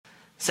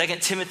2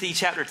 Timothy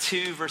chapter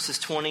 2, verses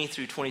 20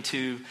 through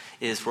 22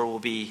 is where we'll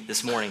be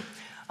this morning.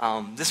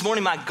 This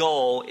morning, my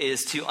goal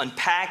is to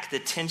unpack the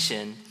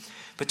tension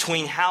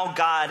between how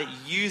God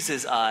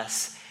uses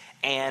us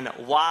and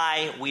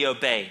why we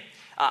obey.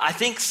 I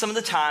think some of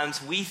the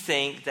times we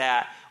think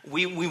that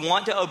we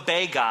want to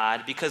obey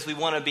God because we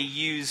want to be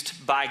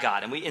used by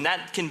God. And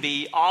that can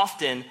be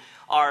often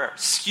our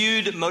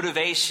skewed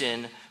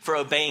motivation for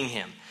obeying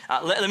him.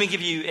 Let me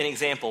give you an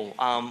example.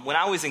 When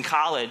I was in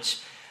college,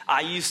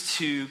 I used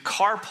to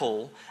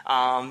carpool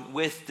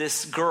with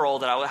this girl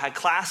that I had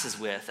classes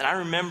with. And I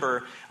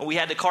remember we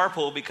had to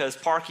carpool because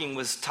parking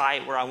was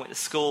tight where I went to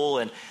school.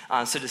 And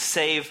so to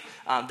save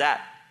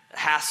that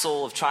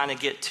hassle of trying to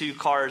get two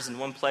cars in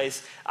one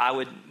place, I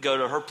would go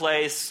to her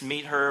place,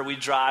 meet her,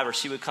 we'd drive, or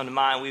she would come to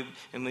mine,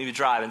 and we would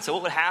drive. And so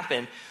what would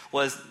happen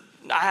was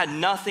I had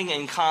nothing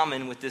in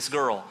common with this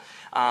girl.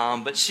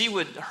 But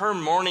her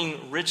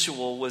morning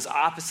ritual was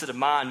opposite of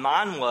mine.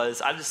 Mine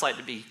was, I just like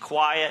to be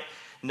quiet,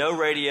 no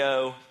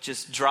radio,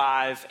 just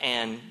drive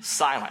and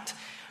silent.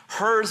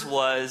 Hers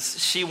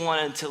was, she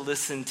wanted to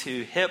listen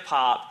to hip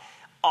hop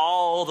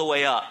all the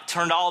way up,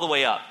 turned all the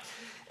way up.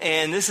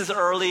 And this is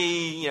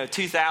early,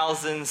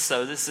 2000s,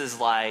 so this is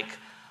like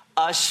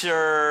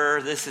Usher,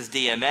 this is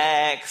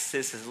DMX,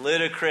 this is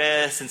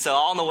Ludacris, and so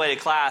on the way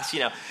to class,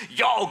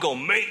 y'all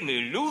gonna make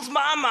me lose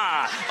my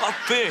mind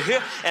up in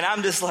here, and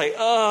I'm just like,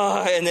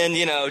 oh, and then,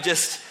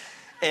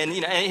 and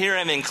here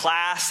I'm in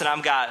class, and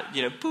I've got,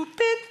 boop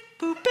it,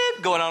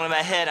 going on in my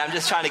head. I'm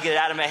just trying to get it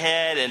out of my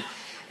head,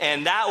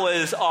 and that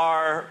was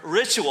our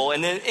ritual,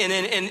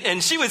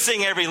 and she would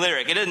sing every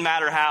lyric. It didn't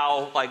matter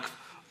how,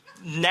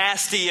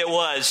 nasty it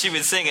was, she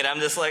would sing it.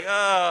 I'm just like,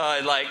 oh,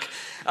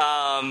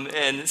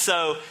 and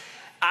so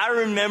I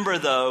remember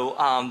though,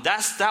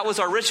 that was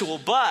our ritual.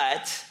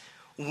 But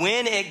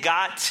when it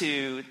got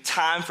to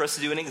time for us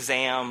to do an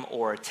exam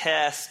or a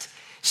test,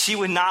 she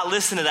would not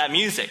listen to that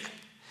music.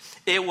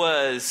 It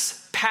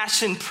was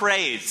passion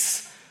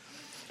praise.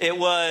 It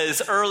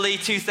was early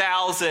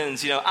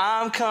 2000s,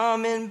 I'm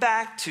coming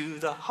back to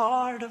the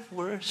heart of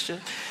worship.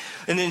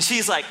 And then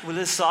she's like, well,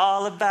 it's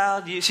all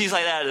about you. She's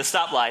like that at a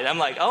stoplight. I'm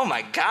like, oh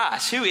my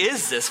gosh, who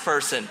is this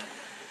person?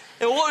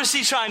 And what was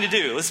she trying to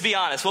do? Let's be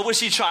honest. What was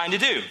she trying to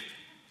do?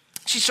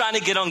 She's trying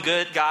to get on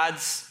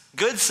God's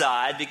good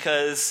side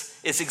because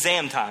it's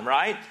exam time,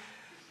 right?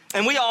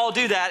 And we all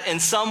do that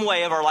in some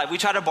way of our life. We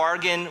try to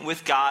barter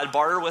with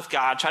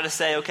God, try to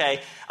say,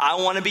 okay,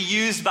 I want to be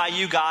used by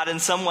you, God, in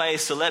some way,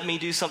 so let me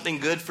do something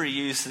good for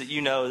you so that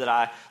you know that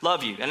I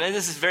love you. And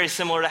this is very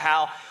similar to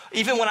how,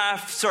 even when I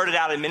started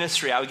out in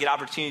ministry, I would get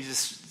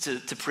opportunities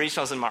to preach.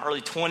 I was in my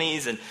early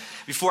 20s, and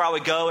before I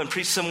would go and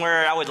preach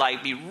somewhere, I would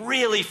be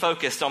really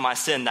focused on my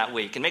sin that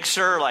week and make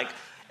sure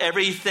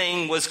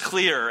everything was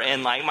clear,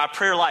 and my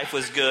prayer life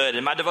was good,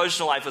 and my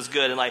devotional life was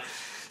good, and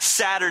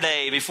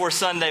Saturday before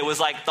Sunday was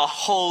the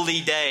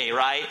holy day,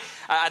 right?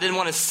 I didn't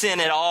want to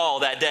sin at all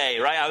that day,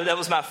 right? That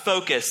was my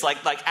focus.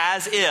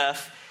 As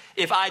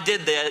if I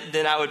did that,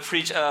 then I would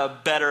preach a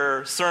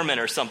better sermon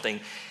or something.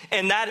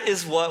 And that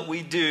is what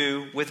we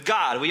do with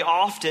God. We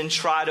often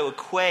try to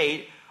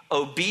equate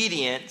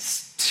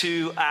obedience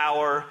to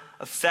our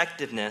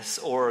effectiveness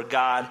or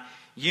God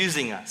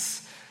using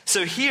us.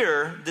 So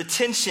here's the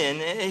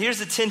tension,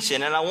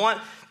 and I want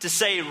to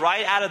say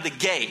right out of the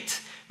gate,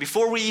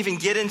 before we even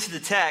get into the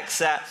text,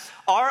 that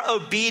our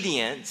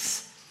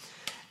obedience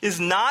is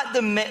not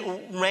the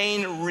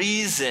main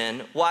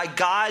reason why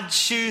God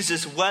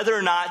chooses whether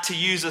or not to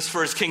use us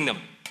for his kingdom.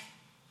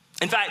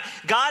 In fact,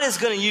 God is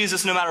going to use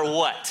us no matter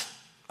what,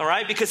 all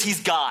right? Because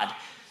he's God.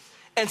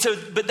 And so,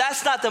 but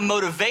that's not the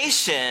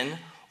motivation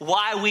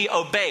why we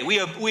obey.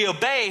 We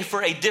obey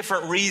for a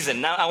different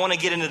reason. Now, I want to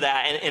get into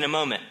that in a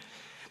moment.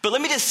 But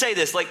let me just say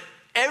this,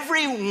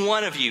 every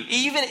one of you,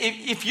 even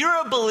if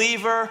you're a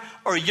believer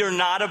or you're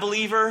not a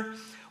believer,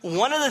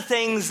 one of the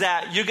things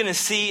that you're going to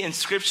see in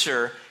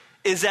Scripture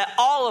is that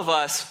all of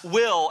us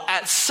will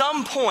at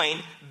some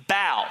point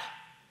bow,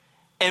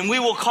 and we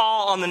will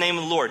call on the name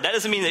of the Lord. That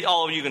doesn't mean that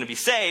all of you are going to be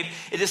saved.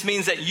 It just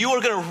means that you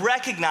are going to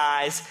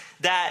recognize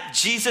that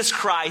Jesus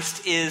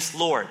Christ is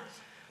Lord.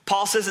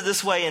 Paul says it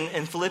this way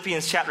in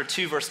Philippians chapter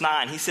 2, verse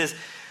 9. He says,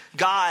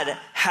 God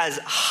has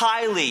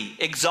highly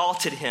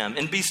exalted him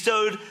and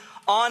bestowed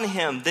on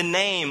him the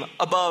name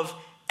above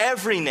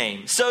every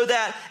name, so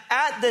that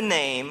at the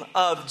name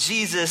of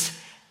Jesus,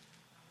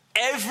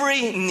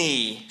 every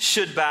knee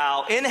should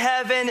bow in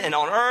heaven and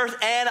on earth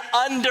and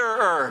under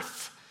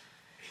earth,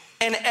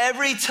 and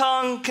every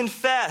tongue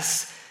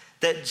confess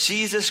that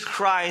Jesus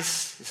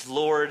Christ is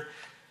Lord,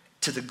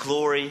 to the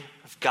glory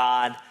of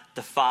God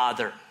the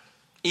Father.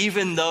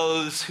 Even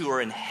those who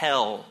are in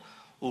hell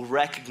will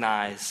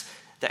recognize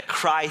that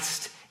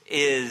Christ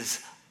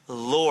is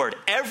Lord.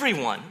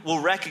 Everyone will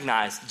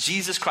recognize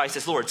Jesus Christ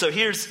as Lord. So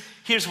here's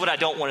what I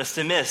don't want us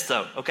to miss,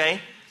 though, okay?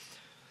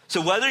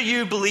 So whether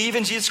you believe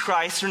in Jesus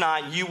Christ or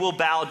not, you will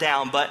bow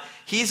down, but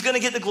he's going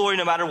to get the glory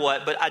no matter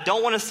what. But I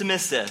don't want us to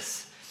miss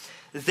this.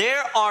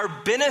 There are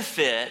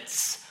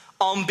benefits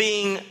on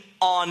being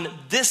on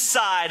this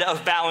side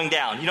of bowing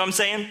down. You know what I'm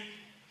saying?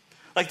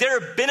 Like there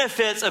are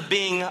benefits of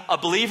being a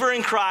believer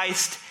in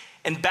Christ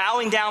and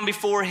bowing down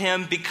before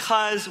him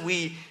because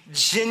we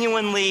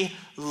genuinely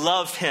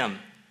love him,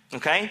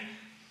 okay?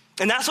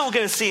 And that's what we're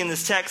going to see in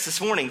this text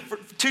this morning. For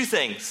two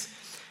things.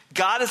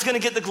 God is going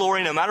to get the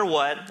glory no matter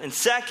what. And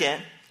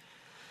second,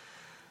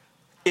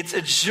 it's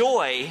a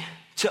joy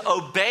to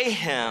obey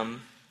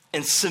him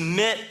and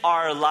submit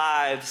our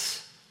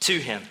lives to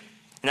him.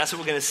 And that's what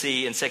we're going to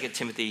see in 2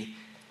 Timothy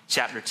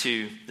chapter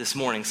 2 this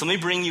morning. So let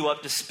me bring you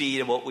up to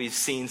speed of what we've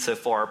seen so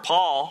far.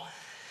 Paul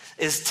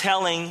is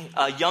telling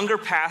a younger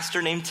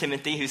pastor named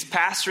Timothy, who's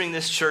pastoring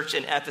this church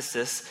in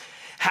Ephesus,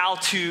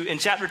 in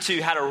chapter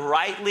 2, how to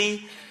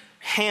rightly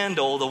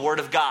handle the word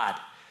of God.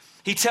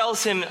 He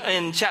tells him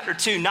in chapter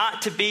 2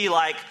 not to be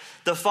like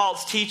the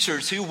false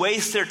teachers who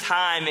waste their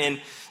time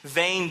in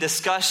vain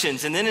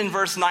discussions. And then in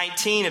verse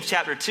 19 of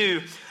chapter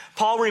 2,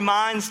 Paul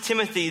reminds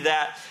Timothy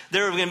that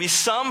there are going to be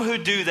some who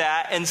do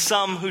that and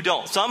some who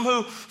don't. Some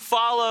who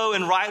follow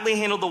and rightly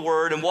handle the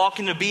word and walk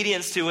in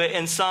obedience to it,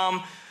 and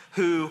some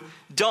who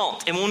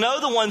don't. And we'll know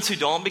the ones who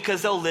don't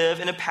because they'll live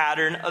in a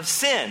pattern of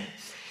sin.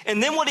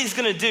 And then what he's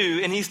going to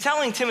do, and he's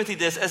telling Timothy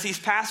this as he's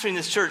pastoring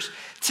this church,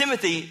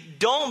 Timothy,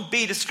 don't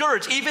be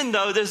discouraged. Even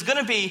though there's going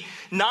to be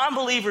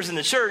non-believers in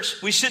the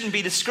church, we shouldn't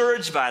be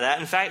discouraged by that.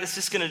 In fact, it's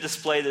just going to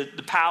display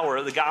the power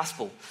of the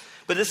gospel.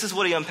 But this is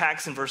what he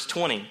unpacks in verse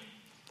 20.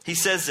 He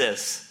says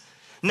this,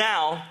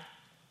 "Now,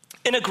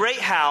 in a great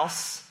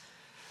house,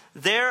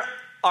 there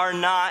are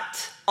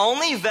not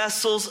only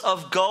vessels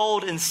of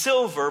gold and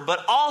silver,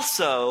 but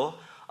also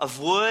of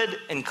wood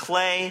and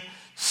clay,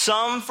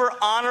 some for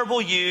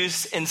honorable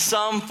use and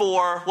some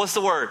for," what's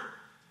the word?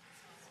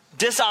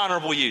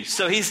 Dishonorable use.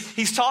 So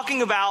he's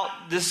talking about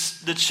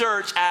the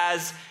church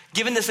as,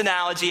 given this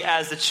analogy,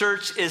 as the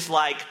church is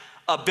like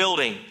a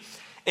building.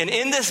 And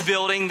in this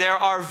building, there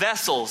are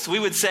vessels. We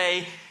would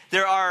say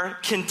there are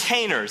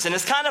containers. And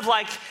it's kind of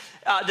like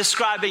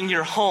describing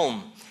your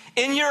home.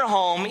 In your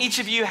home, each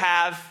of you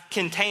have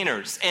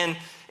containers. And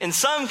in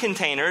some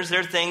containers,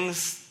 there are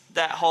things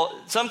that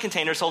some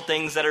containers hold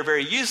things that are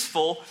very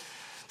useful.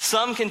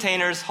 Some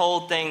containers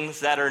hold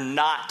things that are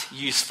not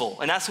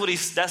useful. And that's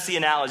the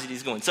analogy that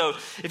he's going. So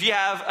if you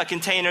have a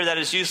container that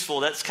is useful,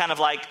 that's kind of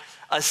like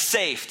a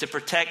safe to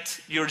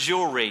protect your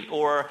jewelry,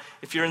 or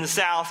if you're in the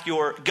South,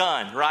 your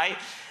gun, right?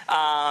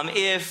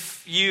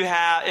 If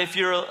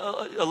you're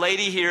a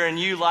lady here and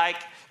you like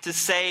to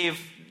save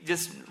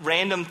just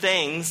random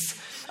things,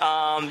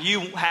 you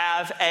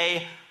have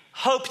a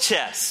hope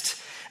chest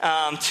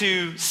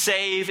to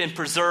save and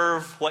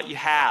preserve what you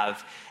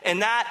have.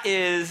 And that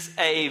is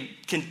a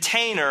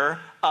container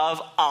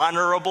of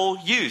honorable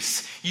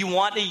use. You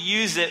want to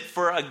use it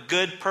for a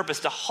good purpose,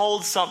 to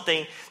hold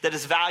something that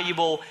is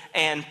valuable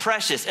and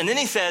precious. And then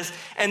he says,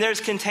 and there's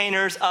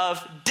containers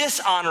of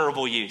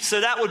dishonorable use.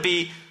 So that would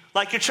be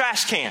like your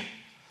trash can,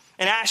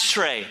 an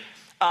ashtray.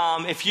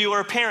 If you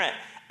are a parent,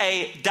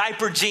 a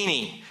diaper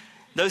genie.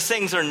 Those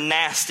things are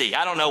nasty.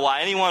 I don't know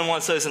why anyone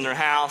wants those in their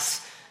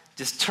house.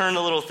 Just turn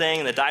the little thing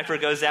and the diaper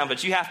goes down,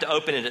 but you have to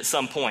open it at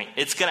some point.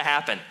 It's going to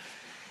happen.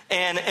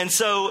 And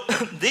so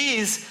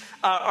these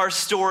are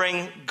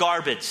storing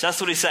garbage. That's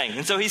what he's saying.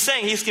 And so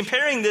he's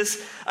comparing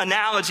this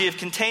analogy of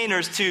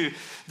containers to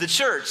the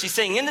church. He's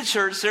saying in the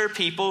church there are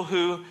people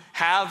who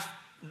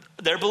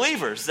they're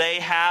believers.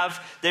 They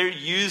have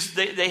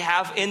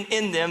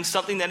in them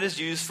something that is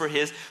used for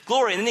his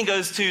glory. And then he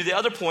goes to the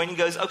other point and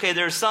goes, okay,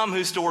 there are some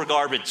who store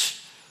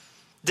garbage,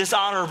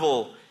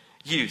 dishonorable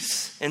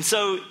use. And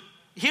so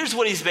here's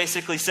what he's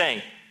basically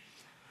saying.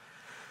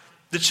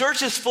 The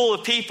church is full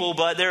of people,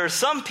 but there are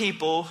some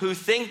people who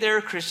think they're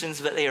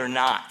Christians, but they are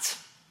not.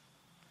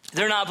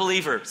 They're not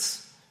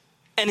believers.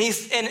 And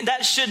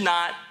that should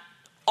not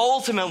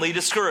ultimately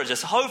discourage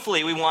us.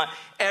 Hopefully we want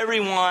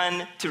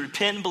everyone to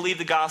repent and believe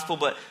the gospel,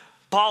 but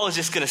Paul is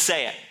just going to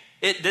say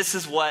it. This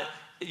is what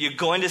you're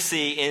going to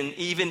see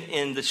even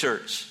in the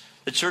church.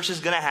 The church is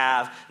going to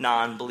have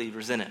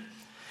non-believers in it.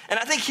 And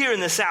I think here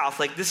in the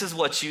South, this is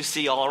what you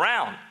see all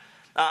around.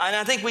 And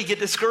I think we get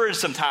discouraged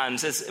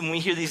sometimes when we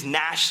hear these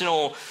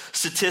national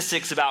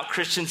statistics about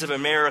Christians of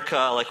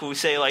America, like we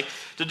say,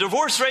 the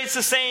divorce rate's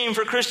the same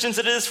for Christians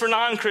as it is for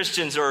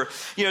non-Christians, or,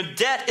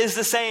 debt is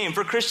the same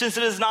for Christians as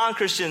it is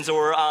non-Christians,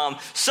 or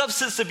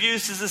substance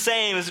abuse is the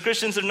same as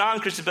Christians and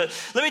non-Christians. But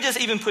let me just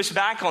even push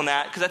back on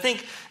that, because I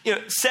think,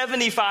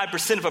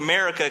 75% of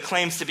America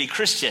claims to be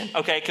Christian,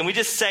 okay? Can we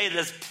just say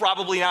that's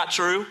probably not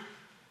true?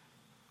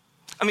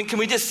 I mean, can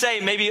we just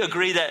maybe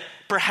agree that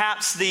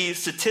perhaps the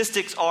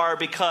statistics are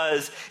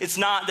because it's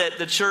not that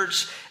the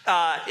church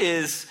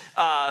is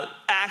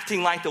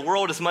acting like the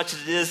world as much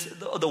as it is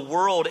the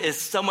world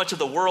is, so much of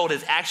the world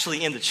is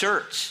actually in the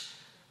church.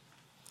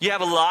 You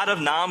have a lot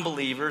of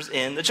non-believers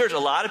in the church, a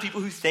lot of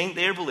people who think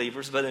they're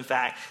believers, but in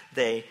fact,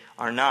 they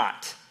are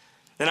not.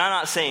 And I'm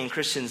not saying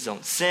Christians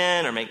don't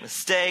sin or make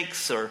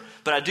mistakes,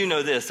 but I do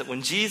know this, that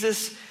when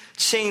Jesus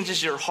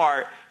changes your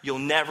heart, you'll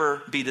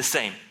never be the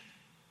same.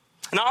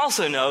 And I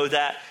also know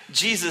that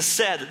Jesus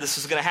said that this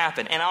was going to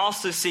happen. And I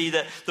also see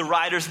that the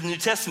writers of the New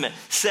Testament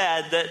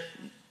said that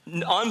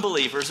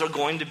unbelievers are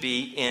going to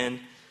be in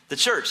the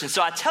church. And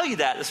so I tell you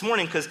that this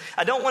morning because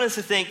I don't want us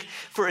to think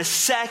for a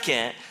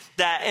second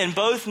that in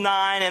both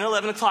 9 and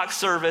 11 o'clock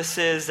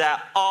services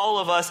that all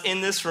of us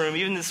in this room,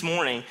 even this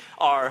morning,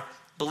 are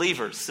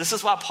believers. This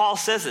is why Paul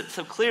says it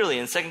so clearly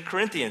in 2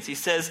 Corinthians.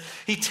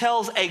 He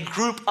tells a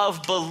group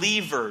of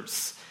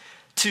believers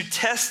to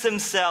test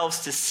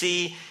themselves to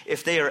see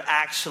if they are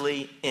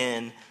actually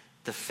in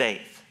the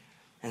faith.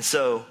 And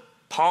so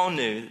Paul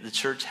knew that the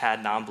church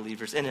had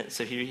non-believers in it.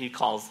 So here he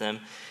calls them,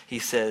 he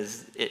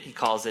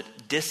calls it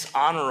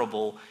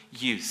dishonorable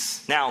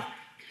use. Now,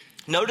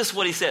 notice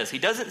what he says. He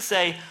doesn't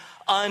say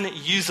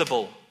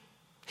unusable.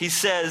 He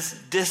says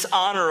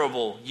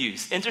dishonorable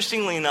use.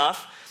 Interestingly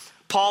enough,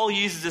 Paul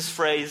uses this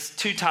phrase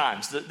 2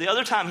 times. The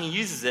other time he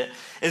uses it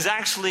is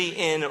actually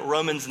in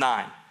Romans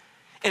 9.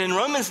 And in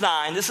Romans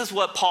 9, this is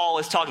what Paul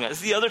is talking about. This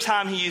is the other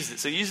time he uses it.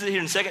 So he uses it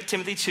here in 2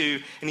 Timothy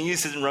 2, and he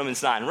uses it in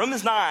Romans 9. In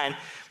Romans 9,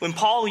 when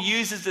Paul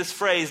uses this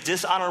phrase,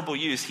 dishonorable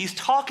use, he's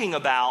talking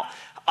about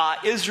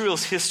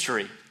Israel's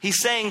history. He's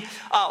saying,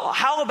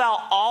 how about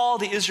all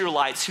the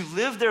Israelites who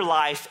lived their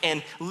life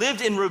and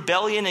lived in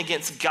rebellion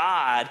against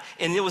God,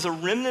 and there was a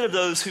remnant of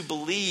those who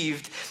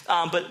believed,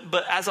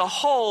 but as a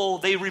whole,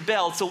 they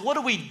rebelled. So what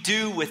do we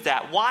do with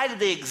that? Why did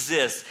they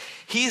exist?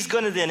 He's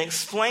going to then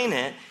explain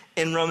it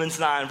in Romans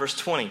 9, verse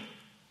 20.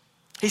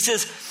 He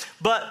says,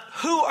 but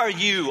who are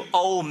you,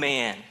 O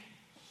man,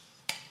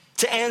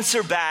 to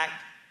answer back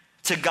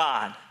to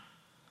God?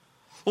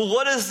 Well,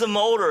 what does the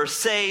molder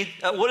say?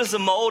 What does the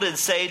molded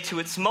say to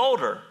its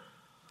molder?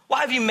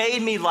 Why have you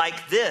made me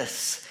like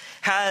this?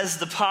 Has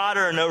the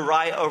potter no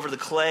right over the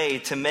clay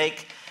to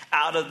make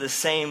out of the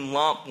same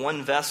lump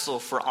one vessel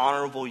for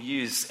honorable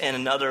use and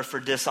another for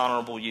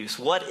dishonorable use?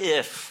 What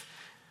if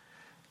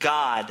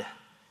God,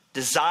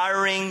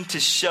 desiring to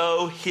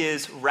show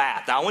his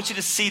wrath. Now I want you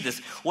to see this.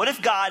 What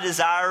if God,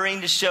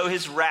 desiring to show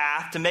his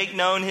wrath, to make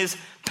known his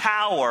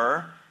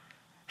power,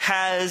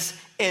 has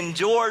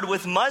endured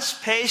with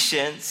much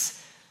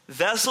patience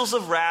vessels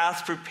of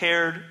wrath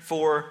prepared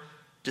for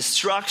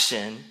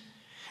destruction,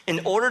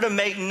 in order to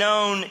make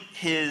known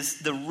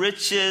the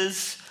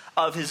riches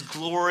of his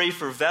glory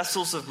for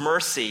vessels of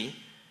mercy,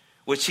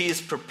 which he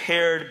has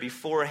prepared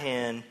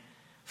beforehand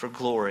for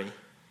glory?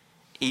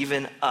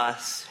 Even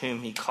us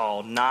whom he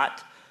called,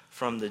 not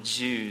from the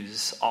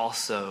Jews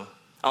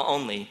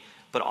only,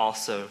 but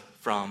also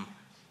from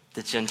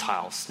the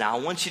Gentiles. Now,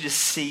 I want you to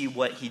see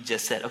what he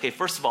just said. Okay,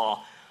 first of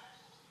all,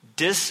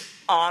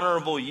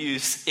 dishonorable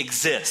use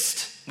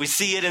exists. We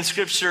see it in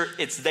Scripture.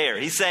 It's there.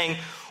 He's saying,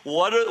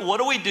 what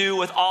do we do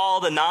with all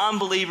the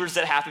non-believers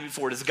that happened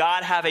before? Does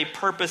God have a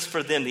purpose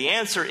for them? The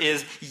answer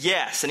is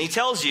yes. And he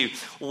tells you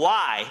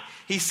why.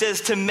 He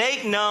says to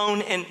make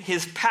known in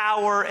his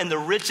power and the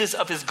riches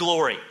of his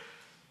glory.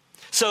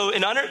 So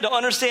to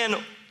understand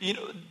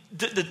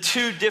the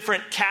 2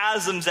 different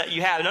chasms that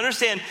you have, and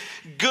understand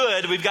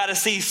good, we've got to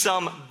see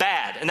some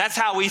bad. And that's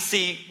how we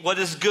see what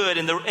is good.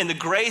 In the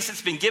grace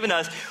that's been given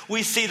us,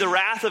 we see the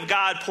wrath of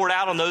God poured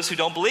out on those who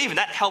don't believe. And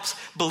that helps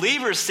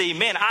believers see,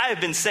 man, I have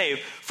been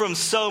saved from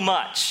so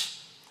much.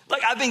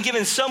 Like I've been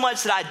given so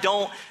much that I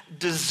don't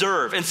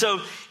deserve. And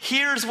so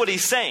here's what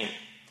he's saying.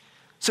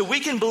 So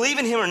we can believe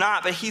in him or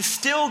not, but he's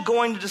still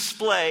going to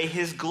display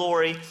his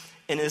glory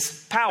and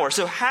his power.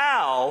 So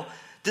how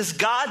does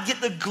God get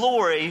the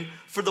glory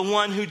for the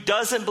one who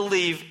doesn't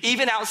believe,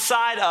 even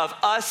outside of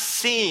us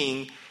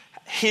seeing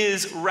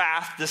his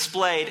wrath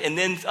displayed and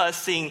then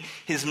us seeing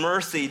his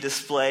mercy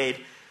displayed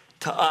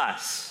to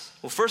us?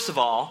 Well, first of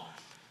all,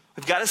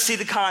 we've got to see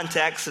the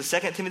context of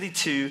 2 Timothy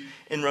 2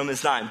 and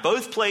Romans 9.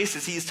 Both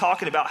places he's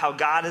talking about how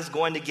God is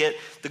going to get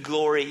the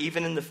glory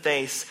even in the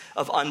face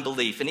of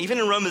unbelief. And even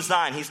in Romans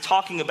 9, he's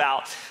talking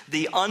about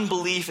the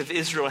unbelief of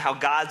Israel and how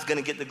God's going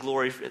to get the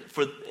glory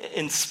for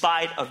in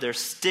spite of their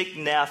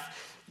stick-necked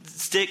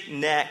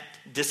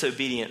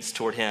disobedience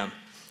toward him.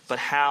 But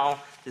how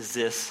does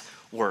this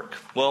work?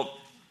 Well,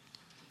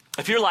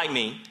 if you're like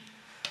me,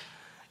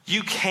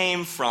 you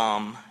came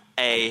from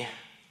a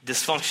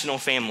dysfunctional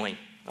family,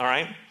 all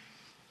right?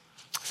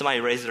 Somebody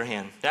raised their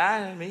hand.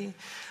 Me.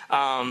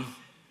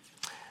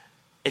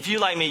 If you,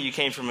 like me, you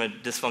came from a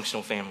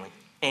dysfunctional family,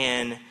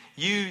 and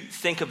you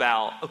think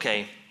about,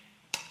 okay,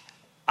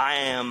 I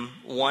am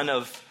one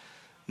of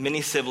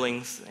many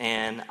siblings,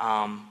 and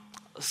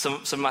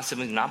some of my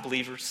siblings are not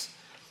believers.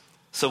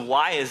 So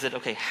why is it,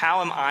 okay,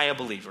 how am I a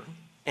believer?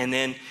 And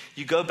then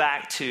you go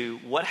back to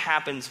what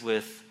happens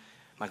with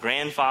my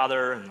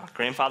grandfather and my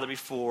grandfather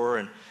before,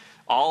 and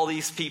all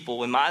these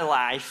people in my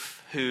life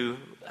who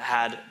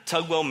had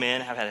Tugwell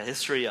men, have had a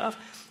history of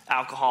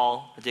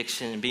alcohol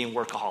addiction and being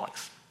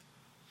workaholics.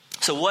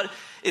 So what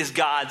is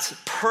God's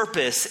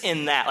purpose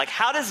in that? Like,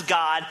 how does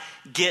God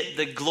get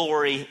the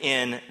glory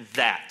in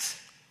that?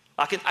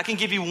 I can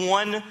give you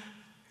one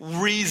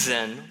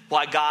reason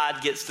why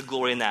God gets the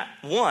glory in that.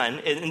 One,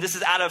 and this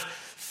is out of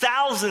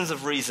thousands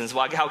of reasons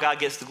how God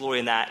gets the glory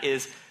in that,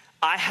 is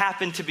I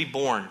happen to be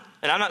born.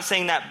 And I'm not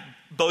saying that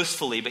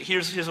boastfully, but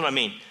here's what I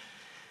mean.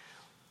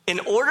 In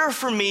order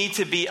for me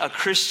to be a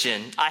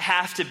Christian, I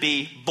have to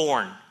be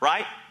born,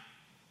 right?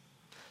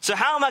 So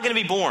how am I going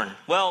to be born?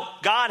 Well,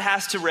 God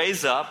has to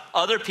raise up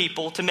other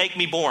people to make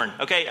me born,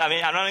 okay? I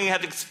mean, I'm not going to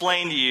have to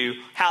explain to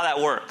you how that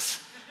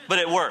works, but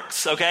it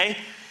works, okay?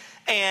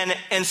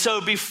 And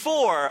so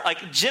before,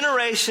 like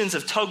generations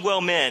of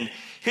Tugwell men,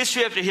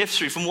 history after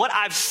history, from what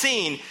I've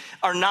seen,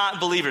 are not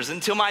believers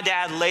until my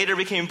dad later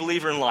became a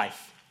believer in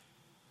life.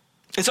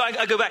 And so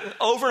I go back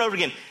over and over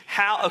again.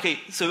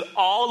 So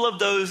all of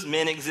those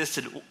men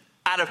existed.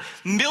 Out of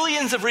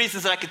millions of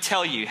reasons that I could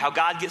tell you how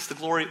God gets the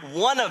glory,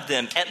 one of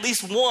them, at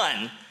least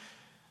one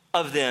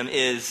of them,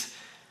 is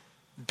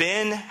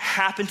Ben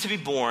happened to be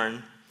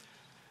born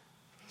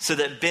so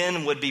that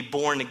Ben would be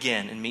born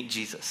again and meet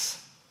Jesus.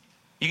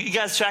 You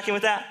guys tracking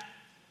with that?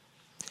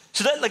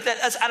 So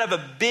that's out of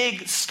a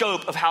big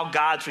scope of how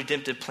God's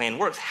redemptive plan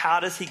works. How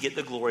does he get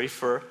the glory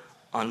for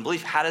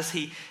unbelief?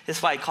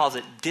 That's why he calls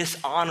it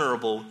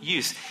dishonorable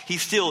use. He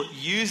still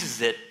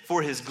uses it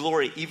for his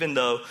glory, even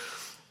though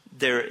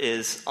there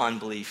is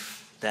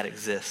unbelief that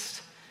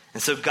exists.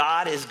 And so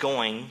God is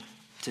going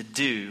to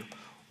do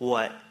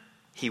what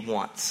he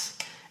wants.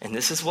 And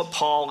this is what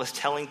Paul is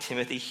telling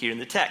Timothy here in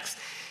the text.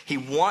 He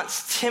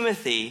wants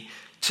Timothy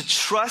to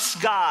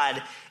trust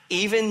God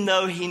even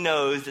though he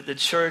knows that the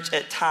church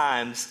at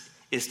times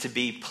is to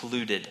be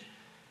polluted.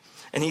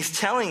 And he's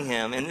telling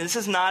him, and this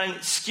is not an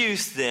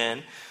excuse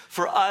then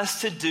for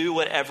us to do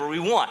whatever we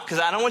want. Because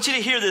I don't want you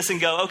to hear this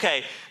and go,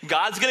 okay,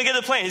 God's going to get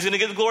the plan. He's going to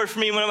get the glory for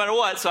me no matter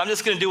what, so I'm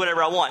just going to do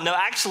whatever I want. No,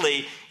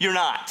 actually, you're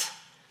not.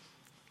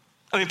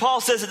 I mean,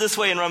 Paul says it this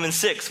way in Romans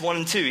 6, 1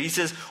 and 2. He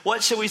says,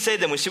 what should we say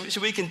then?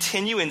 Should we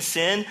continue in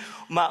sin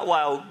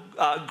while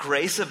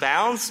grace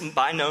abounds?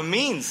 By no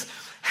means.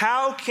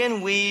 How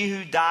can we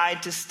who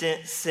died to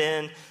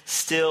sin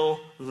still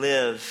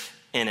live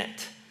in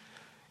it?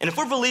 And if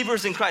we're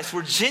believers in Christ,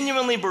 we're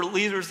genuinely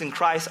believers in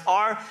Christ,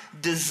 our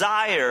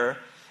desire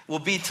will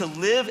be to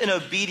live in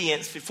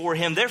obedience before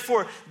him.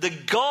 Therefore, the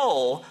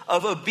goal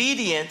of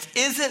obedience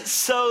isn't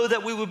so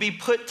that we would be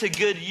put to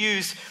good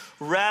use.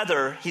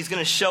 Rather, he's going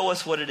to show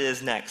us what it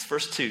is next.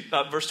 Verse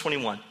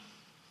 21.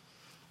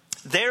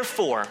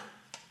 Therefore,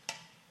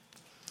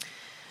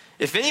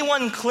 if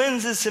anyone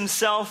cleanses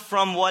himself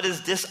from what is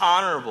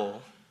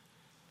dishonorable,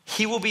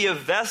 he will be a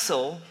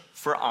vessel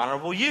for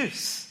honorable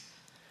use.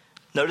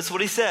 Notice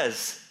what he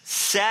says,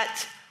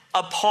 set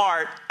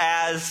apart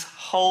as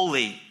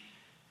holy,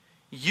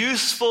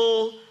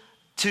 useful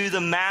to the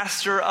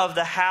master of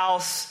the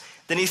house.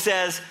 Then he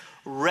says,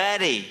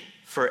 ready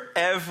for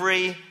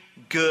every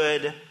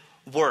good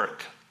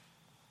work.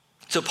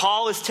 So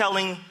Paul is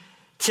telling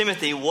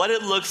Timothy what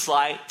it looks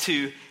like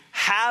to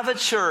have a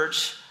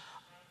church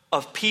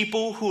of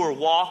people who are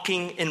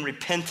walking in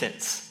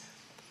repentance.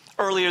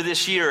 Earlier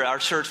this year, our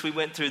church, we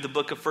went through the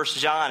book of 1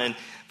 John, and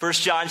 1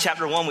 John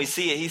chapter 1, we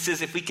see it. He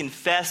says, if we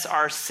confess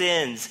our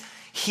sins,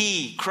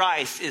 he,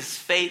 Christ, is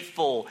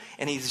faithful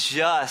and he's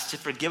just to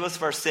forgive us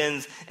of our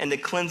sins and to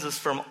cleanse us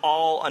from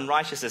all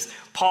unrighteousness.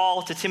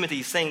 Paul to Timothy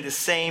is saying the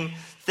same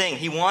thing.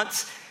 He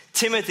wants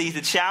Timothy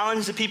to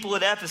challenge the people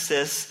at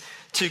Ephesus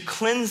to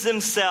cleanse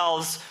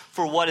themselves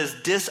for what is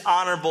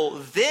dishonorable.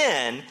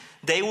 Then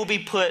they will be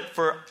put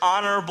for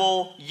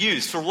honorable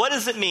use. For what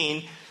does it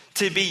mean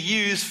to be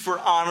used for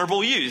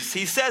honorable use?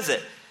 He says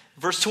it.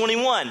 Verse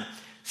 21.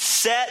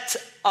 Set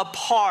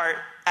apart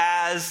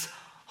as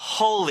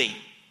holy.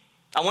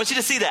 I want you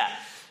to see that.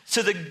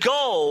 So the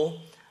goal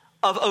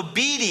of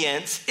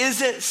obedience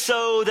isn't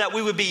so that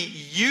we would be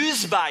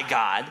used by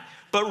God,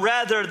 but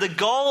rather the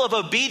goal of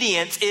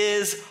obedience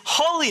is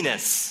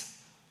holiness.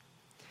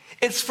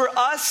 It's for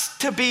us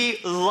to be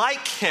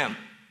like him.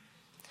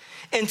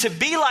 And to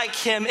be like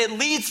him, it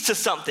leads to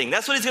something.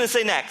 That's what he's going to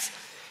say next.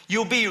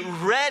 You'll be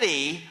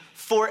ready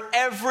for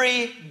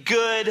every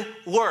good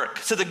work.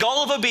 So the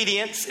goal of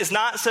obedience is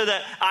not so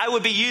that I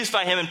would be used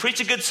by him and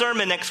preach a good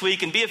sermon next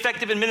week and be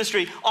effective in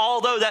ministry,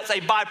 although that's a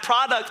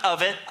byproduct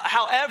of it.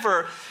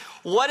 However,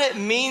 what it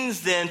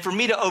means then for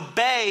me to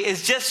obey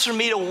is just for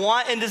me to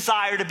want and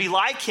desire to be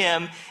like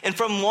him. And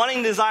from wanting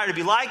and desire to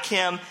be like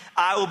him,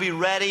 I will be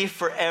ready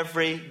for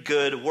every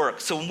good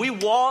work. So when we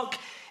walk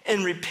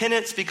in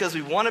repentance because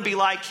we want to be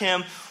like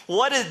him,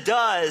 what it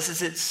does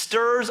is it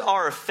stirs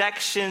our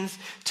affections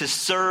to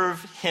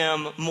serve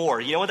him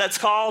more. You know what that's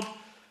called?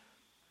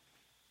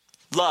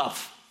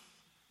 Love.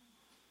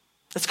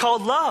 It's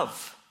called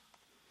love.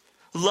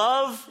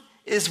 Love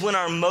is when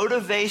our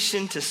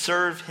motivation to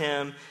serve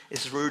him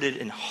is rooted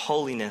in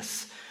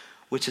holiness,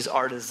 which is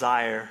our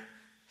desire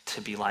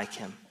to be like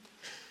him.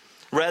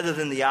 Rather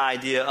than the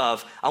idea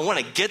of, I want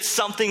to get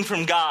something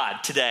from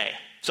God today,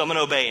 so I'm going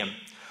to obey him.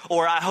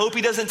 Or I hope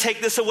he doesn't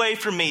take this away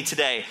from me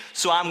today,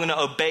 so I'm going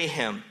to obey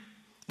him,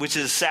 which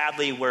is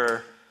sadly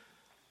where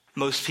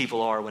most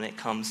people are when it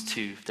comes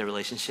to their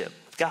relationship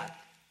with God.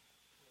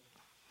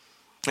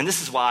 And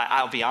this is why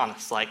I'll be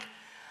honest,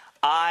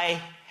 I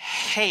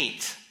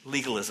hate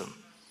legalism.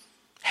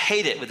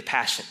 Hate it with a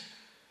passion.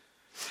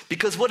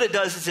 Because what it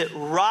does is it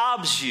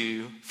robs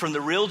you from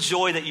the real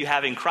joy that you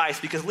have in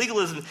Christ. Because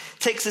legalism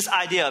takes this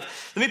idea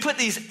of, let me put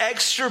these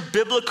extra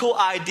biblical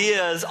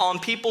ideas on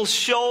people's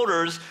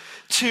shoulders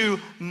to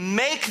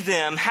make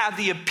them have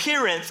the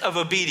appearance of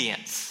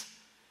obedience.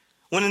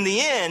 When in the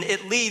end,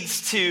 it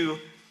leads to,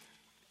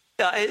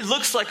 it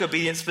looks like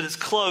obedience, but it's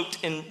cloaked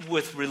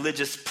with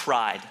religious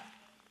pride.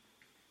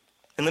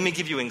 And let me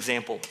give you an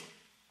example.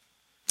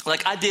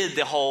 Like I did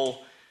the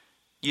whole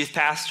youth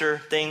pastor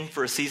thing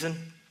for a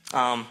season.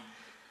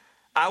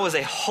 I was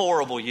a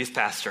horrible youth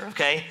pastor,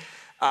 okay?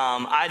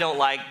 I don't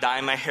like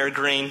dyeing my hair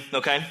green,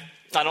 okay?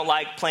 I don't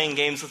like playing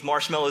games with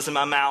marshmallows in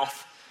my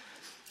mouth.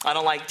 I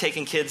don't like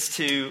taking kids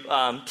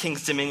to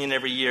King's Dominion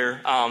every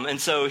year. And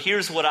so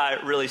here's what I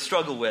really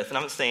struggle with. And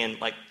I'm not saying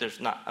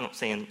I'm not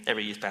saying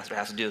every youth pastor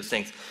has to do those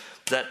things.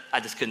 That I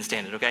just couldn't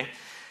stand it, okay?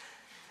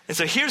 And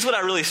so here's what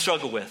I really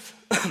struggle with.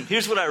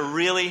 Here's what I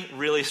really,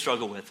 really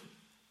struggle with.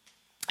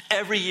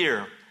 Every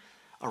year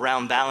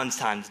around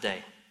Valentine's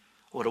Day,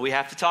 what do we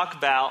have to talk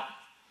about?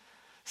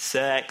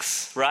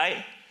 Sex,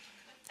 right?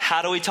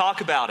 How do we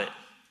talk about it?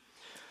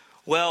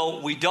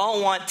 Well, we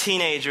don't want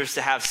teenagers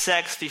to have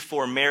sex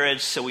before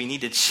marriage, so we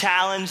need to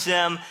challenge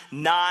them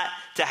not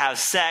to have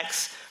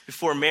sex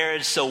before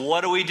marriage. So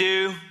what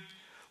do?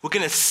 We're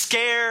going to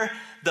scare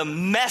the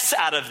mess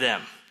out of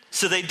them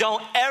so they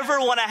don't ever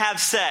want to have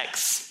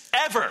sex,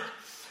 ever.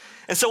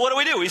 And so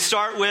what do? We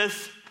start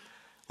with,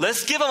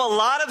 let's give them a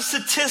lot of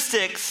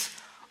statistics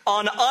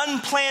on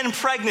unplanned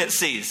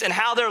pregnancies and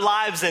how their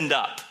lives end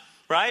up,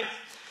 right?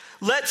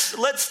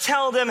 Let's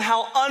tell them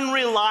how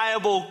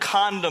unreliable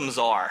condoms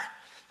are.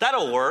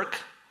 That'll work.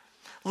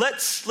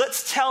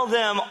 Let's tell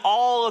them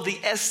all of the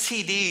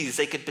STDs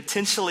they could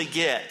potentially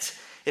get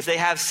if they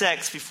have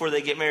sex before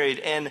they get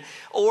married.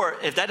 Or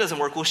if that doesn't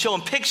work, we'll show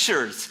them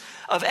pictures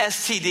of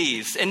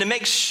STDs and to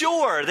make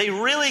sure they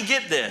really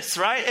get this,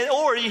 right?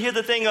 Or you hear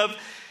the thing of,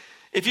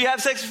 if you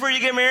have sex before you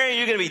get married,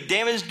 you're going to be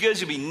damaged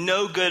goods. You'll be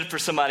no good for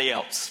somebody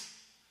else.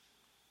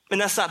 And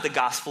that's not the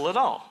gospel at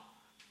all.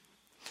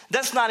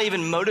 That's not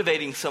even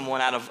motivating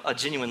someone out of a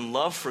genuine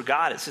love for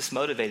God. It's just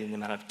motivating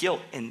them out of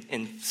guilt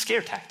and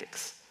scare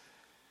tactics.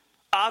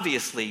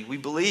 Obviously, we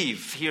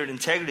believe here at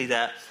Integrity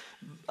that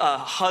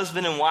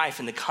husband and wife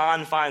in the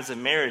confines of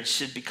marriage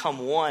should become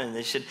one and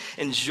they should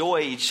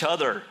enjoy each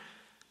other.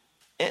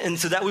 And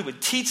so that we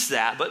would teach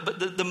that.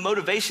 But the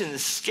motivation, the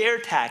scare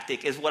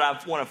tactic is what I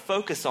want to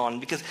focus on,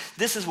 because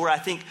this is where I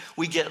think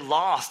we get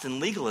lost in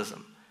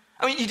legalism.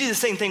 I mean, you do the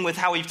same thing with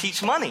how we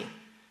teach money.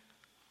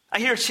 I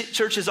hear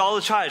churches all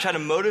the time try to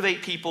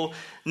motivate people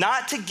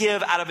not to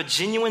give out of a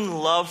genuine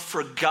love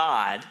for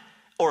God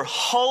or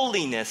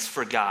holiness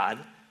for God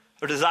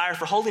or desire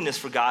for holiness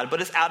for God, but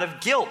it's out of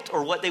guilt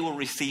or what they will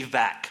receive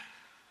back.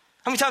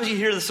 How many times you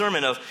hear the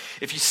sermon of,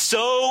 if you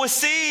sow a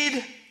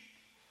seed,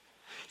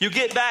 you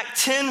get back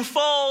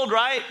tenfold,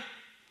 right?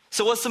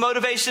 So what's the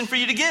motivation for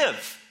you to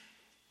give?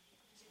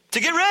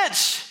 To get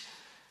rich.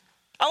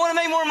 I want to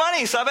make more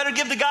money, so I better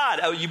give to God.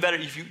 Oh, you better,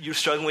 if you're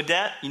struggling with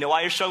debt, you know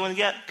why you're struggling with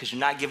debt? Because you're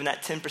not giving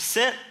that 10%.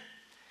 If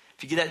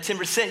you get that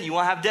 10%, you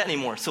won't have debt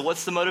anymore. So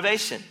what's the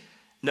motivation?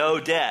 No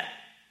debt.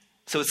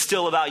 So it's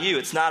still about you.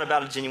 It's not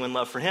about a genuine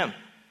love for him.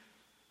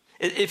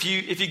 If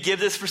you give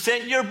this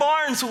percent, your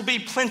barns will be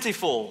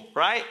plentiful,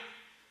 right?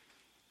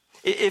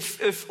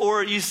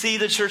 Or you see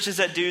the churches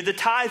that do the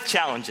tithe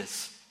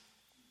challenges.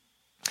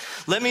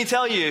 Let me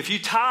tell you, if you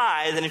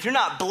tithe and if you're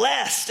not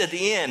blessed at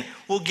the end,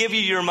 we'll give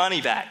you your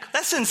money back.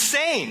 That's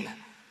insane.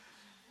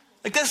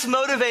 Like, that's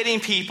motivating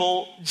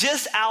people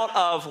just out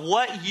of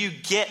what you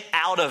get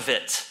out of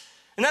it.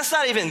 And that's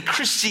not even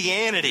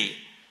Christianity,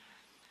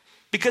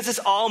 because it's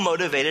all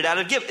motivated out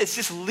of gift. It's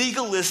just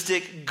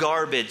legalistic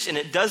garbage, and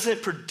it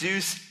doesn't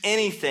produce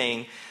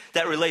anything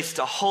that relates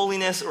to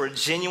holiness or a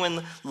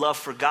genuine love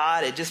for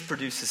God. It just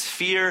produces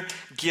fear,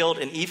 guilt,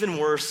 and even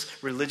worse,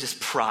 religious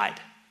pride.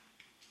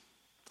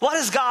 Why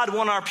does God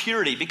want our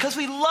purity? Because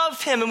we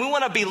love him and we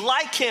want to be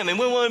like him and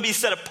we want to be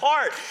set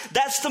apart.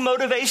 That's the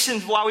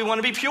motivation why we want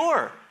to be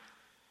pure.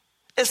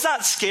 It's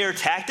not scare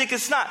tactic.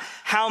 It's not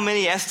how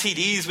many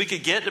STDs we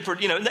could get.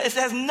 It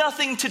has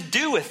nothing to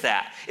do with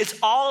that. It's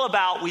all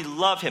about we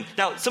love him.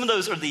 Now, some of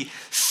those are the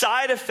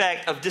side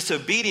effect of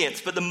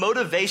disobedience, but the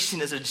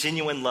motivation is a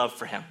genuine love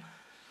for him.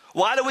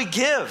 Why do we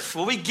give?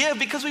 Well, we give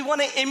because we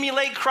want to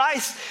emulate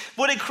Christ.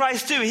 What did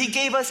Christ do? He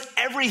gave us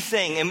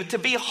everything. And to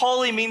be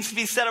holy means to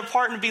be set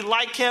apart and to be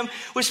like him,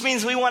 which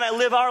means we want to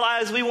live our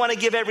lives. We want to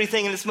give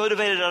everything. And it's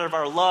motivated out of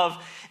our love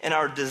and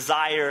our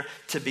desire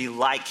to be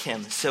like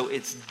him. So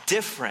it's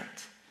different.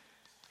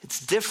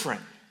 It's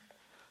different.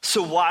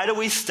 So why do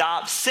we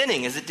stop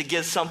sinning? Is it to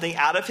get something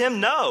out of him?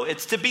 No,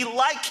 it's to be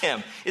like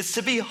him. It's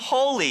to be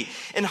holy.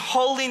 And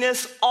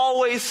holiness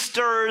always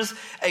stirs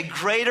a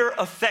greater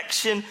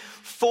affection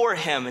for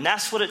him. And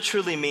that's what it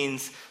truly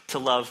means to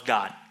love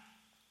God.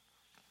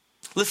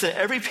 Listen,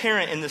 every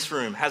parent in this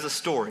room has a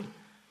story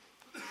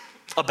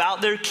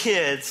about their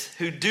kids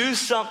who do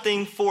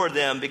something for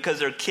them because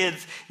their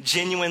kids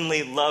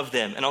genuinely love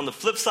them. And on the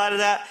flip side of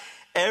that,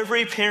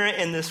 every parent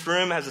in this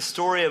room has a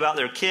story about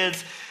their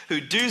kids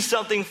who do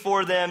something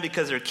for them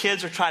because their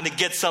kids are trying to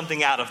get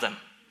something out of them.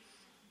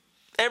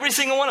 Every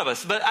single one of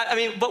us. But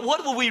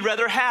what would we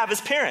rather have as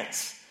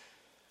parents?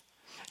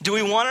 Do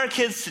we want our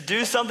kids to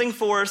do something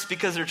for us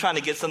because they're trying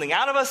to get something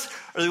out of us?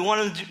 Or do we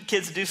want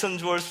kids to do something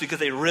for us because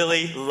they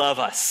really love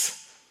us?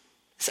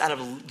 It's out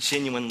of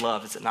genuine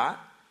love, is it not?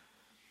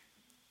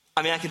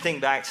 I mean, I can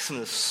think back to some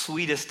of the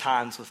sweetest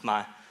times with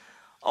my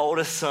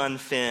oldest son,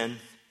 Finn.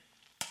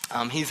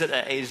 He's at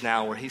that age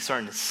now where he's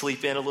starting to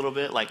sleep in a little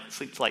bit, like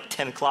sleep till like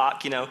 10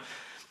 o'clock,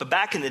 But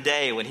back in the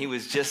day when he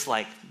was just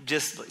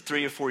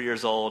 3 or 4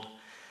 years old,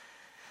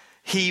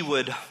 he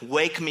would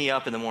wake me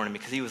up in the morning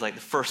because he was like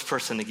the first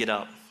person to get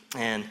up.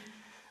 And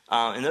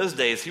in those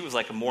days, he was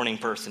like a morning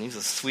person. He was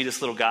the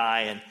sweetest little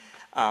guy. And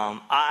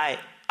I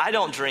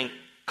don't drink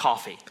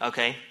coffee,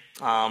 okay?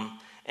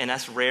 And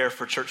that's rare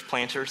for church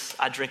planters.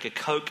 I drink a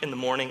Coke in the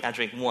morning. I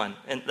drink one,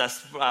 and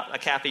that's a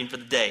caffeine for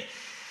the day.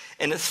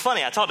 And it's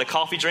funny. I talk to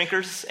coffee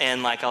drinkers,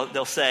 and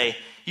they'll say,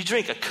 "You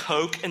drink a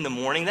Coke in the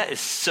morning? That is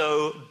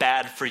so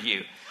bad for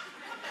you."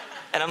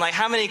 And I'm like,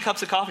 "How many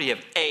cups of coffee do you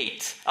have?"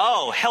 8.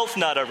 Oh, health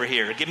nut over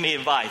here. Give me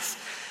advice.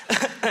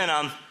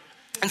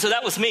 And so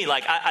that was me.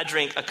 I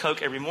drink a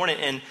Coke every morning.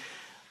 And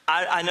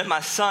I know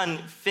my son,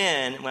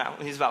 Finn, when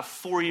he was about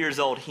 4 years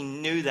old, he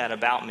knew that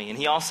about me. And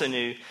he also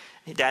knew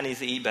Dad needs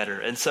to eat better.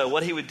 And so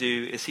what he would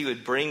do is he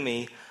would bring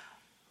me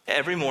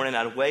every morning.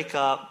 I'd wake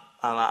up.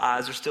 My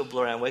eyes are still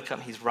blurry. I'd wake up,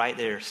 and he's right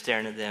there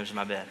staring at the edge of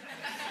my bed.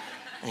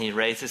 And he'd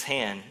raise his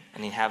hand,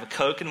 and he'd have a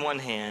Coke in one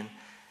hand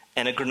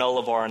and a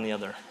granola bar in the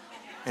other.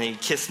 And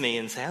he'd kiss me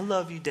and say, "I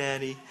love you,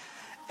 Daddy."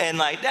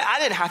 And I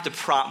didn't have to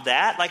prompt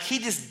that. He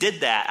just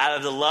did that out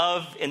of the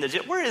love and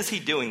where is he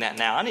doing that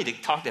now? I need to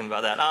talk to him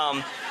about that.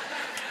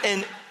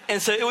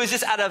 And so it was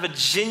just out of a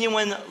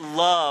genuine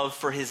love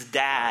for his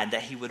dad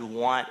that he would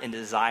want and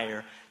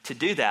desire to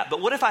do that.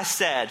 But what if I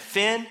said,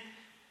 "Finn,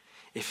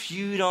 if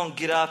you don't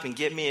get up and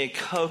get me a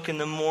Coke in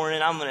the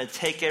morning, I'm going to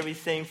take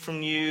everything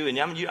from you, and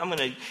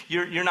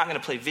you're not going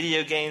to play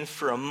video games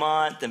for a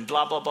month," and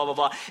blah, blah, blah, blah,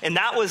 blah. And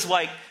that was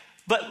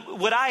but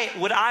would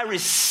I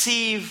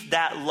receive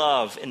that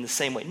love in the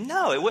same way?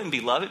 No, it wouldn't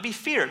be love. It'd be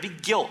fear. It'd be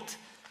guilt.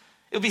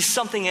 It would be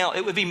something else.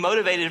 It would be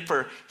motivated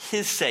for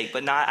his sake,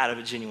 but not out of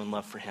a genuine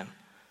love for him.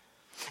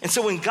 And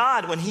so when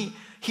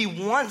he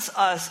wants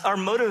us, our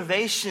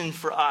motivation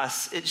for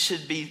us, it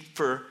should be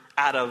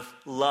out of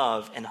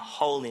love and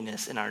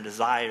holiness and our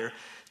desire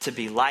to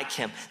be like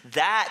him.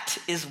 That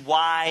is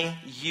why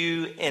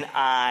you and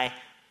I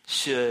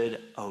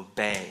should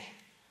obey,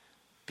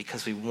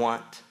 because we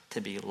want to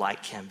be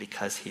like him,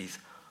 because he's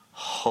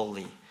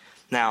holy.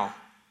 Now,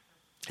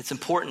 it's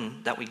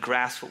important that we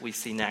grasp what we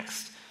see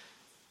next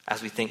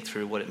as we think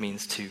through what it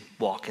means to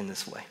walk in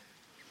this way.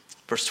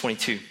 Verse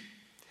 22.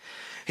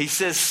 He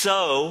says,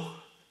 "So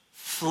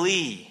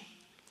flee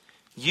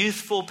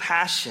youthful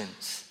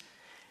passions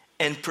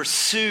and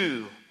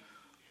pursue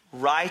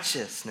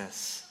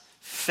righteousness,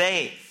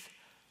 faith,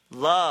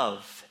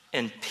 love,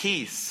 and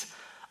peace,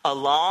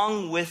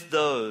 along with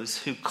those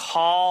who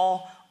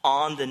call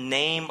on the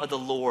name of the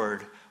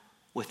Lord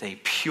with a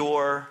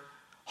pure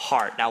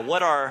heart." Now,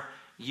 what are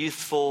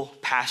youthful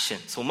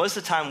passions? Well, most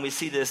of the time we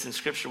see this in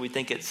Scripture, we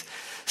think it's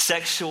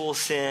sexual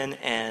sin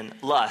and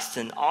lust,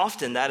 and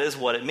often that is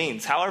what it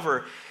means.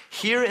 However,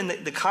 here in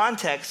the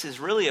context is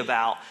really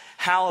about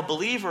how a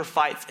believer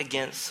fights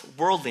against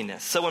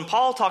worldliness. So when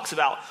Paul talks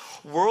about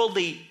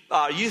worldly,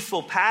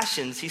 youthful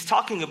passions, he's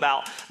talking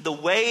about the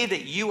way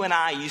that you and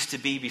I used to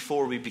be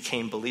before we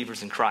became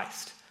believers in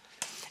Christ.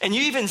 And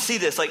you even see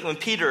this, when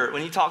Peter,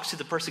 when he talks to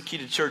the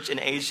persecuted church in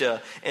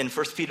Asia in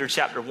 1 Peter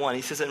chapter 1,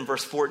 he says it in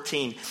verse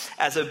 14,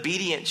 "As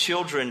obedient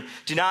children,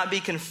 do not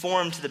be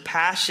conformed to the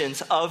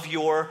passions of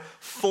your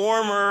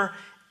former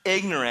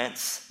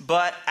ignorance,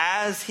 but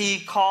as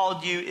he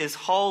called you is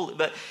holy,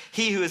 but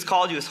he who has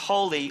called you is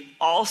holy,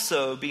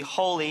 also be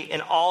holy in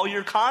all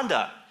your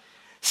conduct.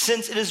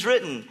 Since it is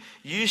written,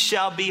 you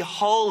shall be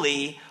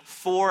holy,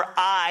 for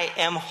I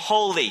am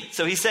holy."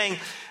 So he's saying,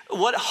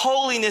 what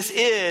holiness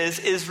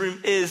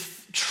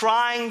is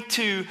trying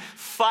to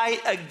fight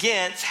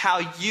against how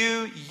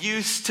you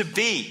used to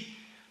be.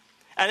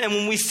 And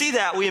when we see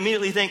that, we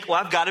immediately think, well,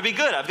 I've got to be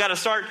good. I've got to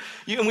start,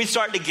 and we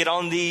start to get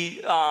on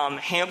the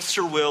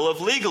hamster wheel of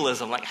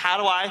legalism. How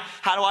do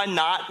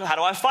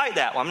I fight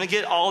that? Well, I'm going to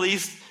get all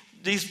these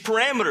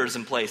parameters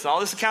in place, and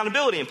all this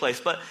accountability in place.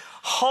 But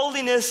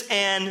holiness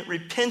and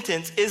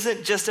repentance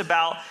isn't just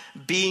about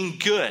being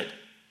good.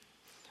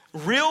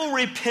 Real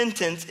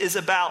repentance is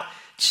about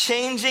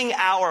changing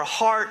our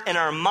heart and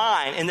our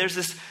mind. And there's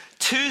this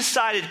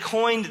two-sided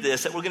coin to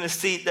this that we're going to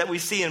see, that we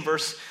see in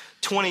verse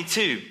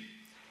 22.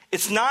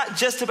 It's not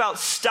just about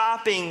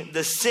stopping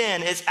the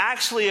sin. It's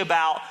actually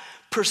about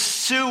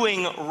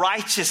pursuing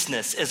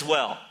righteousness as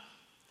well.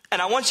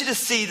 And I want you to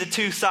see the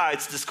two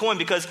sides to this coin,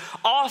 because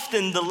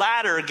often the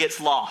latter gets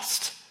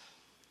lost.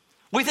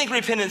 We think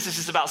repentance is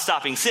just about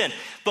stopping sin,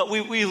 but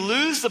we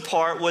lose the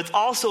part where it's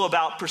also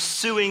about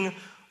pursuing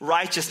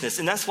righteousness.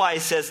 And that's why he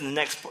says in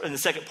the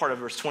second part of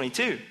verse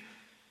 22,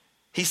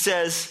 he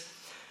says,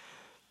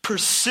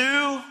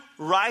 "Pursue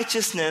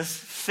righteousness,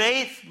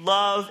 faith,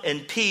 love,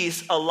 and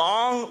peace,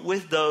 along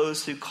with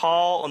those who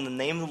call on the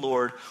name of the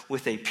Lord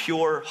with a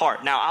pure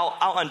heart. Now,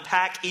 I'll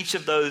unpack each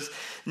of those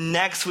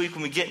next week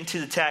when we get into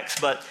the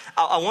text, but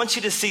I want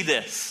you to see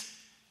this.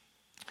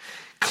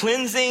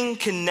 Cleansing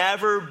can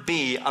never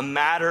be a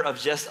matter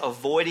of just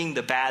avoiding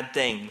the bad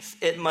things.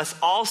 It must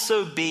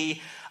also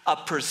be a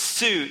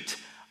pursuit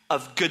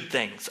of good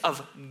things,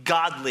 of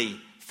godly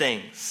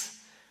things.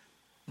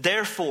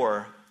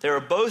 Therefore, there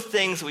are both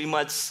things that we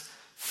must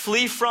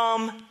flee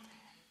from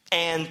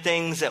and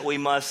things that we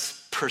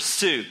must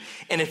pursue.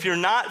 And if you're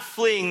not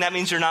fleeing, that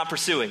means you're not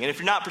pursuing. And if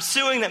you're not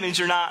pursuing, that means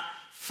you're not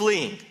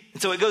fleeing.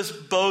 And so it goes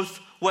both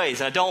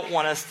ways. And I don't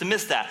want us to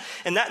miss that.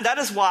 And that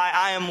is why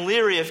I am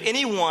leery of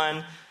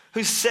anyone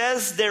who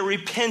says they're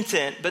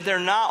repentant, but they're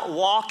not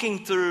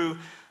walking through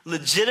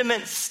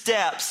legitimate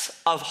steps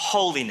of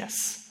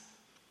holiness.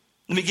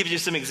 Let me give you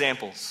some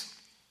examples.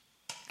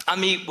 I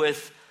meet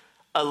with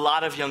a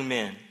lot of young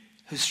men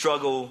who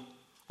struggle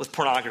with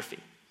pornography.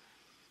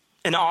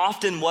 And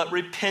often what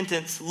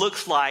repentance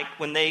looks like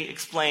when they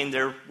explain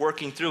they're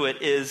working through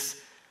it is,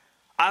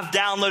 I've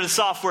downloaded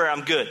software,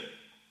 I'm good.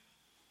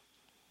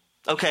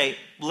 Okay,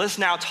 let's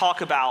now talk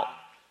about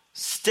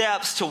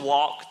steps to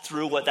walk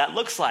through what that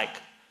looks like.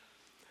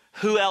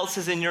 Who else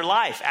is in your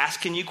life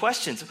asking you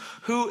questions?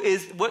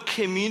 What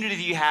community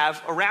do you have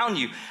around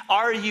you?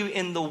 Are you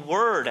in the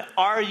Word?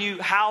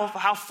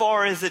 How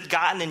far has it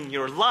gotten in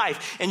your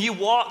life? And you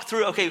walk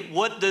through, okay,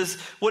 what does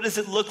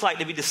it look like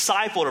to be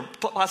discipled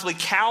or possibly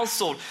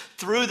counseled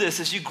through this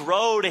as you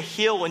grow to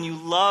heal when you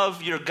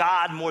love your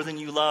God more than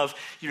you love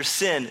your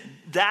sin?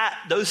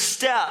 Those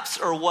steps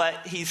are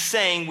what he's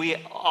saying we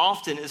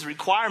often is a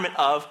requirement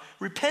of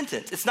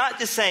repentance. It's not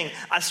just saying,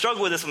 I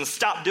struggle with this, I'm going to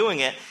stop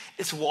doing it.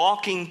 It's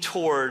walking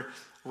toward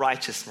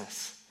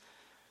righteousness.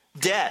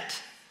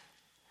 Debt.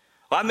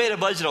 Well, I made a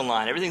budget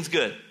online. Everything's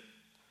good.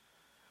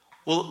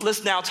 Well,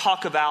 let's now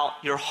talk about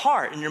your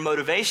heart and your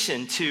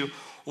motivation to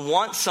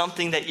want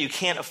something that you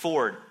can't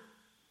afford.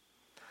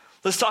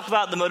 Let's talk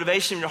about the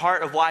motivation in your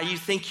heart of why you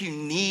think you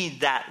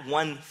need that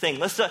one thing.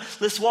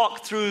 Let's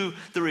walk through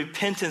the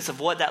repentance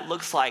of what that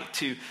looks like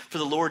for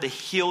the Lord to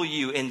heal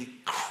you and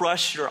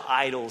crush your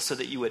idols so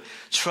that you would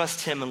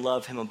trust him and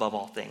love him above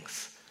all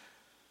things.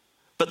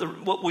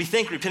 But what we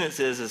think repentance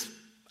is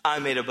I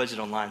made a budget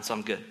online, so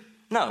I'm good.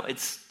 No,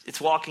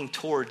 it's walking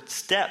toward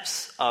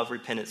steps of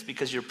repentance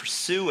because you're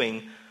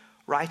pursuing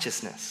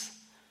righteousness.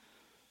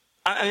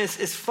 I mean,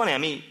 it's funny. I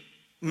mean,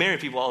 married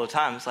people all the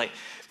time. It's like,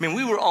 man,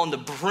 we were on the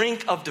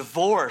brink of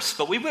divorce,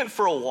 but we went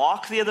for a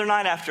walk the other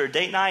night after a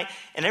date night,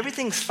 and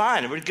everything's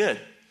fine, and we're good.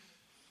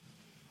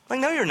 Like,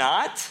 no, you're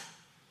not.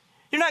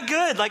 You're not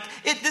good. Like,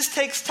 this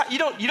takes time. You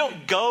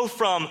don't go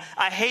from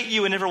I hate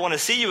you and never want to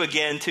see you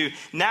again to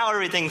now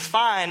everything's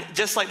fine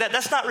just like that.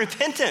 That's not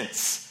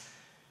repentance.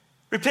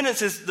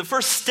 Repentance is the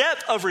first step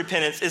of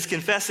repentance is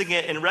confessing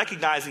it and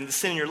recognizing the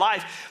sin in your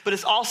life, but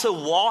it's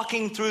also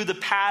walking through the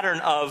pattern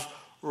of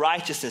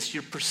righteousness.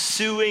 You're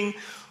pursuing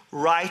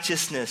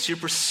righteousness. You're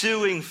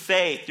pursuing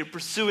faith. You're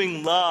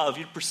pursuing love.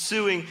 You're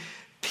pursuing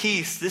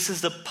peace. This is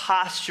the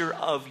posture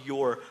of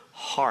your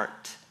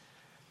heart.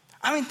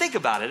 I mean, think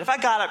about it. If I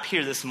got up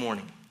here this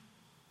morning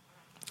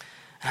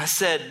and I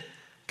said,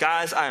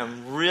 guys, I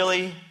am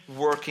really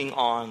working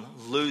on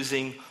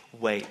losing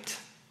weight.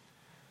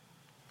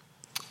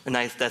 And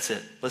that's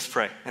it. Let's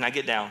pray. And I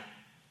get down.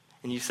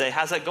 And you say,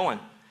 how's that going?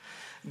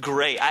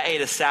 Great. I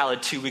ate a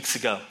salad 2 weeks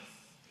ago.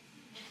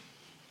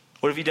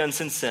 What have you done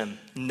since then?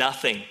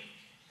 Nothing.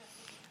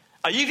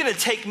 Are you going to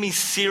take me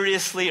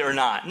seriously or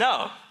not?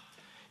 No.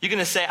 You're going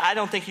to say, I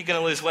don't think you're going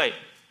to lose weight.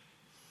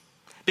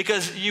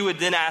 Because you would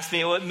then ask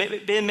me, well,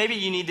 maybe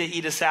you need to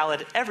eat a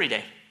salad every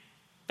day.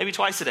 Maybe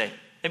twice a day.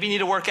 Maybe you need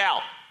to work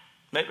out.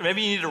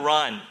 Maybe you need to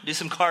run, do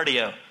some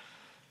cardio.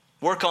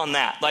 Work on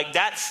that. Like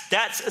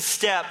that's a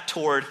step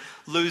toward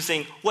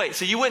losing weight.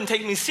 So you wouldn't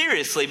take me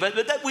seriously.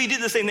 But we do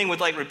the same thing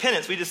with like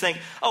repentance. We just think,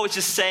 oh, it's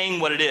just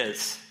saying what it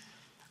is.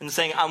 And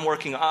saying, I'm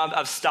working,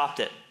 I've stopped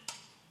it.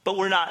 But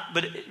we're not,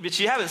 but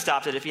you haven't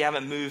stopped it if you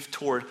haven't moved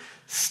toward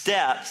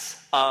steps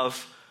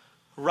of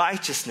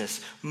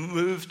righteousness,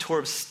 move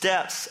towards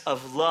steps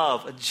of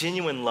love, a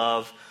genuine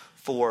love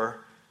for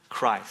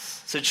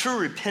Christ. So true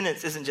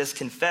repentance isn't just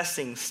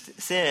confessing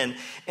sin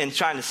and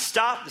trying to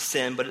stop the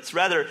sin, but it's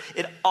rather,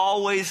 it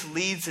always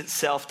leads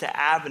itself to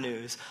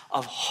avenues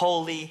of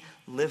holy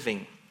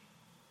living.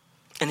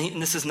 And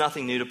this is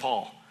nothing new to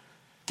Paul.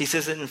 He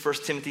says it in 1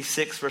 Timothy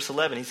 6, verse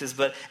 11. He says,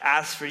 but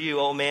as for you,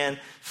 O man,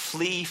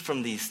 flee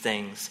from these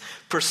things.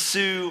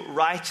 Pursue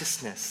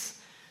righteousness,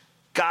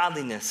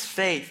 godliness,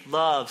 faith,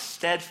 love,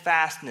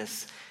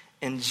 steadfastness,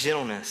 and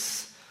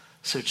gentleness.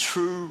 So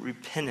true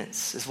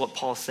repentance is what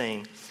Paul's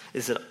saying,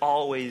 is it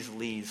always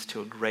leads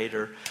to a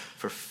greater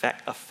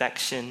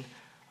affection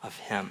of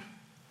him.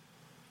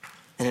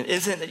 And it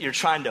isn't that you're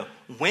trying to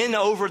win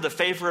over the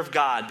favor of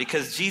God,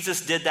 because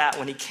Jesus did that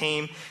when he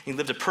came, he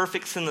lived a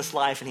perfect sinless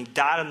life, and he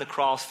died on the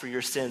cross for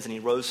your sins, and he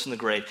rose from the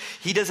grave.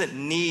 You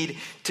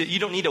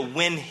don't need to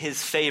win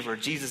his favor.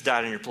 Jesus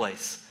died in your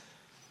place.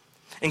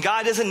 And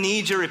God doesn't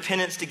need your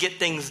repentance to get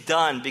things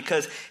done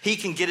because he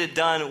can get it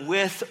done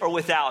with or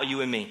without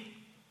you and me.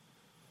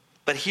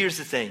 But here's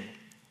the thing.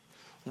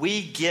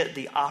 We get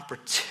the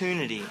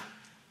opportunity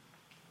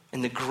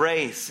and the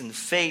grace and the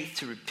faith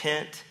to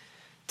repent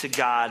to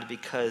God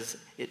because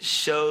it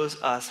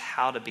shows us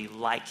how to be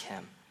like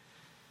him.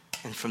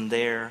 And from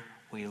there,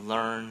 we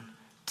learn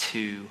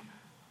to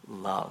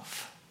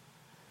love.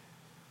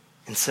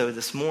 And so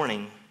this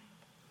morning,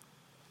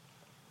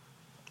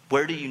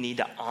 where do you need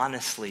to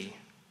honestly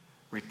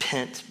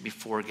repent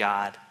before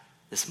God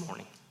this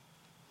morning?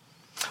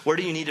 Where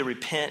do you need to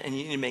repent and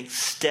you need to make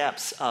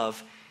steps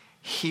of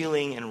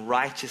healing and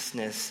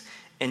righteousness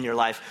in your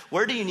life?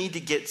 Where do you need to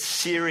get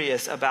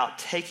serious about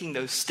taking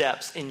those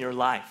steps in your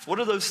life? What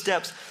do those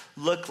steps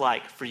look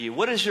like for you?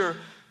 What is your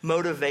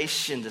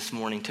motivation this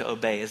morning to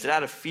obey? Is it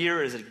out of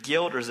fear? Is it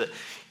guilt?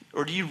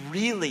 Or do you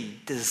really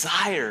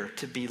desire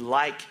to be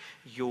like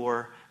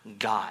your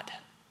God?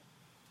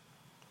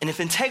 And if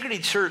Integrity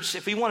Church,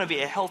 if we want to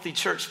be a healthy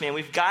church, man,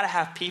 we've got to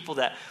have people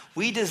that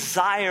we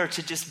desire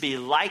to just be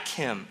like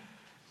him.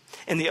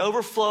 And the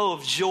overflow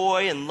of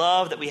joy and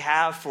love that we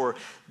have for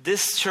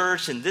this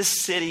church and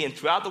this city and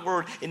throughout the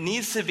world, it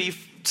needs to be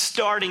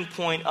starting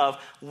point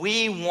of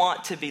we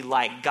want to be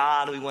like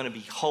God. We want to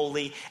be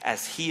holy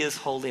as he is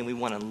holy, and we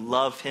want to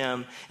love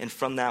him. And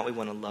from that, we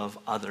want to love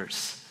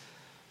others.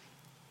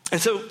 And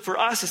so for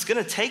us, it's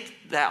going to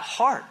take that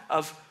heart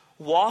of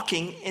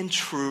walking in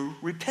true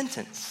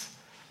repentance.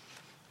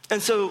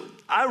 And so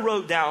I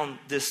wrote down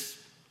this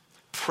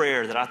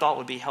prayer that I thought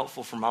would be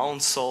helpful for my own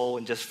soul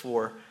and just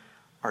for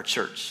our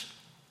church.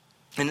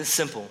 And it's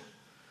simple.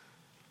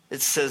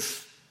 It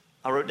says,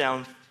 I wrote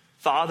down,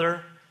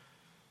 Father,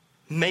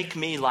 make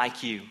me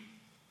like you.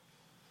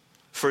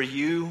 For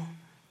you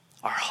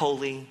are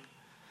holy.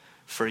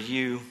 For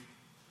you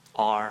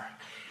are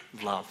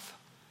love.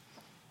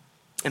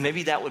 And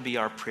maybe that would be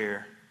our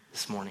prayer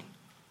this morning.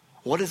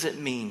 What does it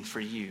mean for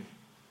you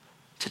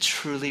to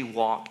truly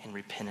walk in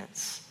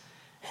repentance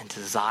and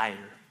desire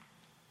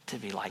to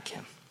be like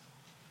him?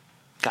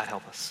 God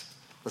help us.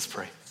 Let's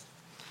pray.